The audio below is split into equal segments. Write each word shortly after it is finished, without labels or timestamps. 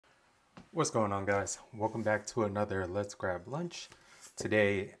What's going on, guys? Welcome back to another Let's Grab Lunch.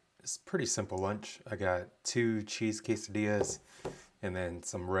 Today is pretty simple lunch. I got 2 cheese quesadillas and then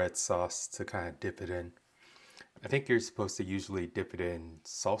some red sauce to kind of dip it in. I think you're supposed to usually dip it in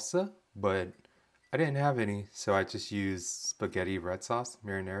salsa, but I didn't have any, so I just used spaghetti red sauce,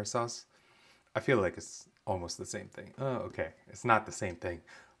 marinara sauce. I feel like it's almost the same thing. Oh, okay. It's not the same thing,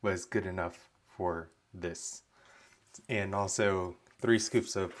 but it's good enough for this. And also 3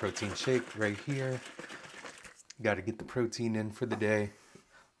 scoops of protein shake right here. Got to get the protein in for the day.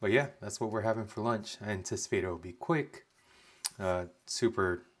 But yeah, that's what we're having for lunch. I anticipate it'll be quick,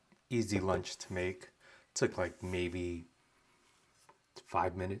 super easy lunch to make. Took like maybe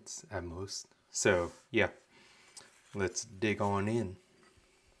 5 minutes at most. So yeah, let's dig on in.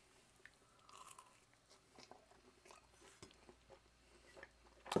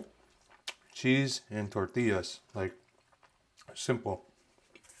 Cheese and tortillas, like simple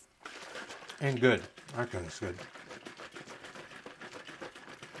and good. I think it's good.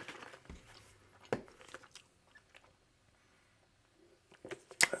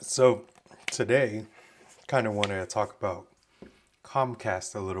 So today, kind of want to talk about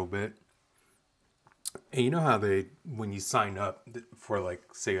Comcast a little bit. And you know how when you sign up for like,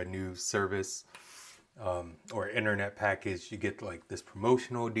 say, a new service or internet package, you get like this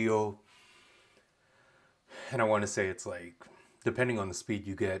promotional deal. And I want to say it's like, depending on the speed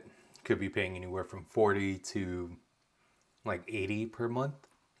you get, could be paying anywhere from 40 to like 80 per month.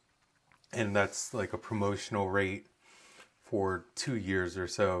 And that's like a promotional rate for 2 years or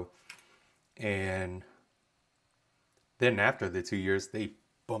so. And then after the 2 years, they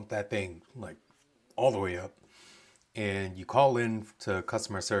bump that thing like all the way up. And you call in to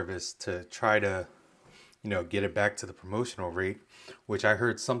customer service to try to, get it back to the promotional rate, which I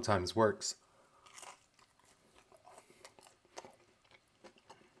heard sometimes works.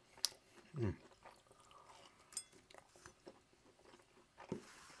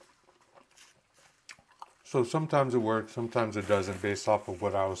 So sometimes it works, sometimes it doesn't, based off of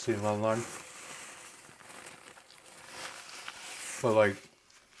what I was seeing online. But like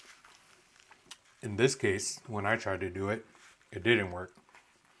in this case, when I tried to do it, it didn't work.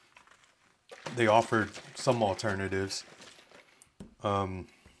 They offered some alternatives,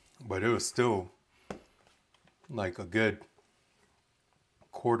 but it was still like a good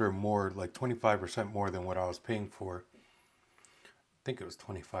quarter more, like 25% more than what I was paying for. I think it was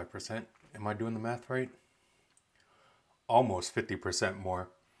 25%. Am I doing the math right? Almost 50% more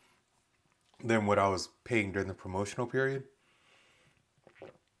than what I was paying during the promotional period.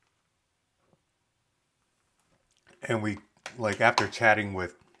 And we, like, after chatting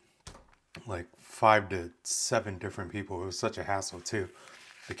with like 5 to 7 different people, it was such a hassle too.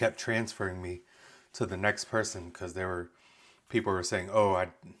 They kept transferring me to the next person because people were saying, oh,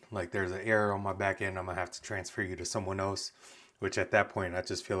 there's an error on my back end, I'm gonna have to transfer you to someone else, which at that point I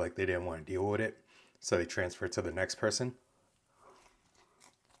just feel like they didn't want to deal with it, so they transferred to the next person.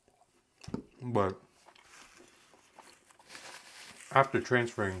 But after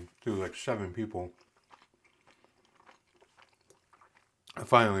transferring to like 7 people, I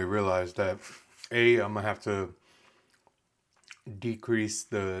finally realized that I'm gonna have to decrease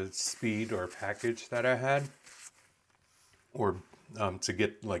the speed or package that I had, or to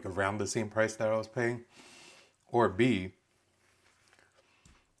get like around the same price that I was paying, or B,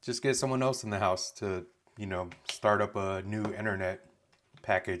 just get someone else in the house to, start up a new internet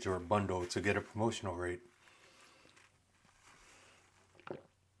package or bundle to get a promotional rate.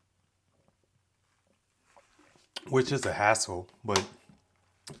 Which is a hassle, but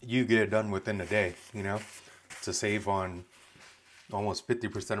you get it done within a day, to save on almost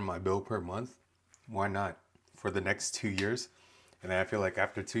 50% of my bill per month. Why not? For the next 2 years. And then I feel like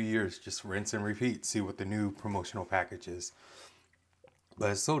after 2 years, just rinse and repeat, see what the new promotional package is.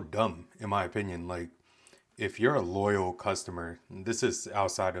 But it's so dumb, in my opinion. Like, if you're a loyal customer, this is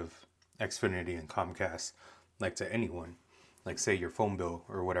outside of Xfinity and Comcast, like to anyone, like say your phone bill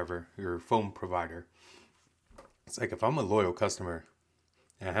or whatever, your phone provider. It's like, if I'm a loyal customer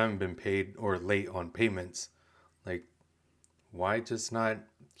and I haven't been paid or late on payments, like, why just not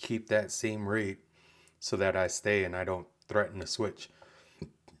keep that same rate so that I stay and I don't threaten to switch?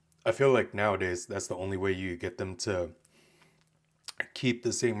 I feel like nowadays that's the only way you get them to keep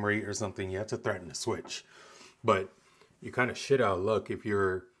the same rate or something. You have to threaten to switch. But you kind of shit out of luck if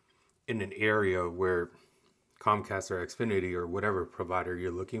you're in an area where Comcast or Xfinity or whatever provider you're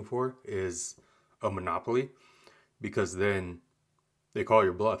looking for is a monopoly, because then they call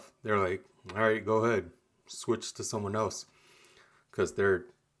your bluff. They're like, all right, go ahead, switch to someone else, because they're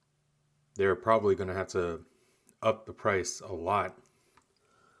probably going to have to up the price a lot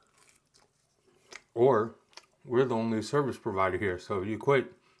Or we're the only service provider here, so if you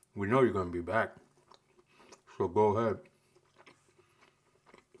quit, we know you're going to be back. So go ahead.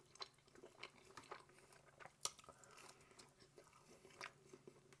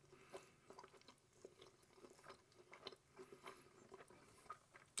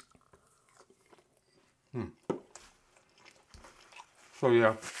 So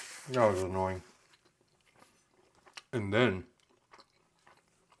yeah, that was annoying. And then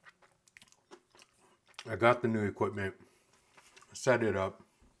I got the new equipment, set it up.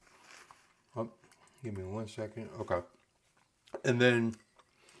 Oh, give me 1 second. Okay. And then,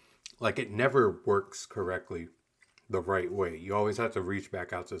 like, it never works correctly the right way. You always have to reach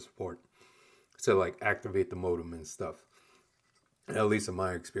back out to support to, like, activate the modem and stuff. At least in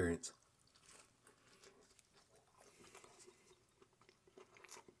my experience.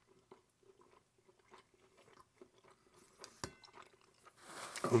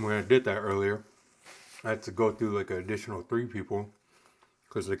 And when I did that earlier, I had to go through like an additional 3 people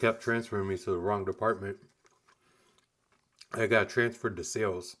because they kept transferring me to the wrong department. I got transferred to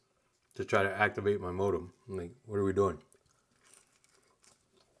sales to try to activate my modem. I'm like, what are we doing?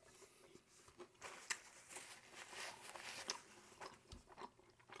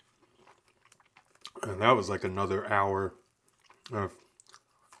 And that was like another hour of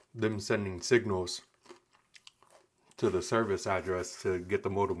them sending signals to the service address to get the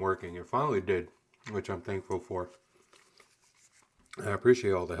modem working. It finally did, which I'm thankful for. I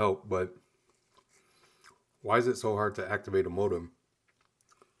appreciate all the help, but why is it so hard to activate a modem?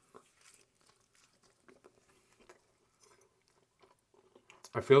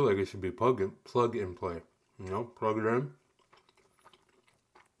 I feel like it should be plug and play. You know, plug it in,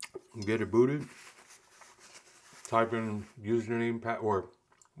 get it booted, type in username or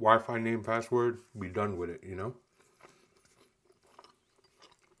Wi-Fi name password, be done with it, you know?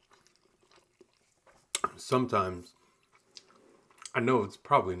 Sometimes, I know it's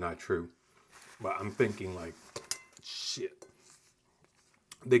probably not true, but I'm thinking like, shit.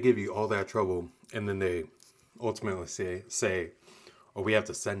 They give you all that trouble and then they ultimately say, oh, we have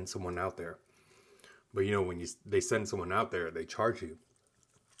to send someone out there. But you know, when they send someone out there, they charge you.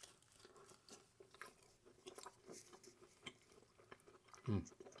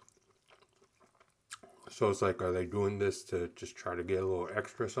 So it's like, are they doing this to just try to get a little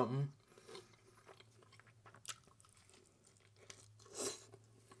extra something?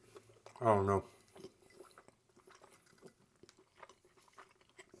 I don't know.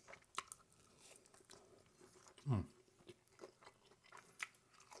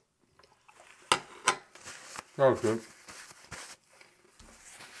 That was good.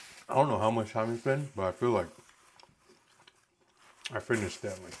 I don't know how much time it's been, but I feel like I finished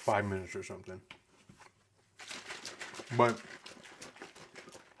that in like 5 minutes or something. But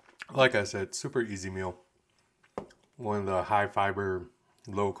like I said, super easy meal. One of the high fiber,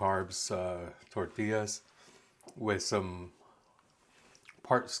 low carbs tortillas with some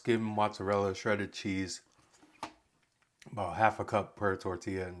part skim mozzarella, shredded cheese, about half a cup per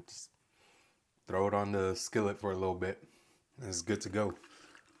tortilla, and just throw it on the skillet for a little bit. And it's good to go.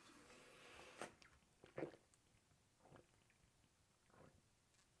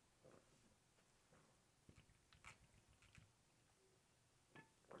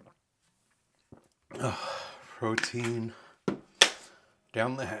 Protein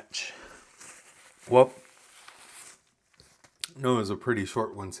down the hatch. Well, no, it was a pretty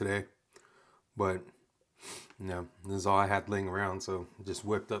short one today, but yeah, this is all I had laying around, so just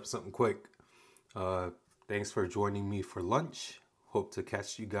whipped up something quick. Thanks for joining me for lunch. Hope to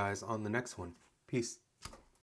catch you guys on the next one. Peace.